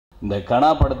இந்த கனா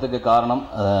படத்துக்கு காரணம்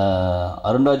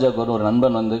அருண்ராஜாவுக்கு ஒரு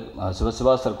நண்பன் வந்து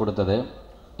சிவா சார் கொடுத்தது.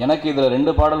 எனக்கு இதில்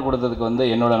 2 பாடல் கொடுத்ததுக்கு வந்து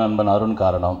என்னோட நண்பன் அருண்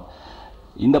காரணம்.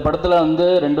 இந்த படத்தில் வந்து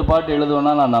 2 பாட்டு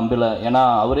எழுதுவேன்னா நான் நம்பலை. ஏன்னா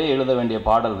அவரே எழுத வேண்டிய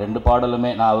பாடல் 2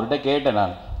 பாடலுமே நான் அவர்கிட்ட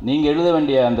கேட்டேன், நீங்கள் எழுத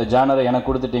வேண்டிய அந்த ஜானரை எனக்கு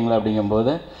கொடுத்துட்டீங்களா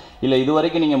அப்படிங்கும்போது, இல்லை இது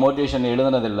வரைக்கும் நீங்கள் மோட்டிவேஷன்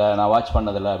எழுதுனதில்லை, நான் வாட்ச்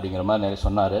பண்ணதில்லை அப்படிங்கிற மாதிரி நிறைய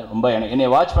சொன்னார். ரொம்ப என்னை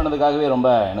வாட்ச் பண்ணதுக்காகவே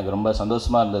எனக்கு ரொம்ப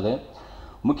சந்தோஷமாக இருந்தது.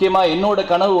 முக்கியமாக என்னோட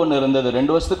கனவு ஒன்று இருந்தது.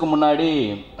 2 வருஷத்துக்கு முன்னாடி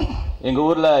எங்கள்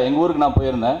ஊருக்கு நான்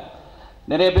போயிருந்தேன்.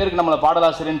 நிறைய பேருக்கு நம்மளை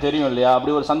பாடலாசிரியர்னு தெரியும் இல்லையா?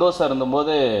 அப்படி ஒரு சந்தோஷம்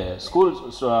இருந்தபோது ஸ்கூல்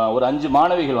ஒரு 5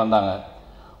 மாணவிகள் வந்தாங்க.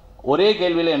 ஒரே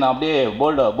கேள்வியில் என்னை அப்படியே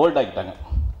போல்ட் ஆக்கிட்டாங்க.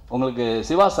 உங்களுக்கு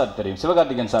சிவா சார் தெரியும்,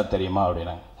 சிவகார்த்திகேயன் சார் தெரியுமா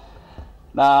அப்படின்னாங்க.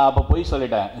 நான் அப்போ பொய்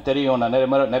சொல்லிட்டேன், தெரியும், நான்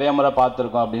நிறைய முறை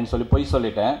பார்த்துருக்கோம் அப்படின்னு சொல்லி பொய்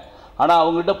சொல்லிட்டேன். ஆனால்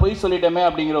அவங்ககிட்ட பொய் சொல்லிட்டோமே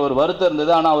அப்படிங்கிற ஒரு வருத்தம்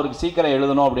இருந்தது. ஆனால் அவருக்கு சீக்கிரம்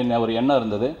எழுதணும் அப்படின்னு ஒரு எண்ணம்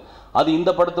இருந்தது. அது இந்த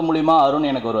படத்து மூலிமா அருண்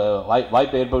எனக்கு ஒரு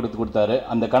வாய்ப்பை ஏற்படுத்தி கொடுத்தாரு.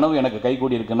 அந்த கனவு எனக்கு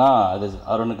கைகூடி இருக்குன்னா அது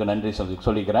அருணுக்கு நன்றி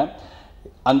சொல்லிக்கிறேன்.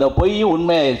 அந்த பொய்யும்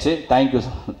உண்மையாயிடுச்சு. தேங்க்யூ,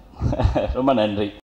 ரொம்ப நன்றி.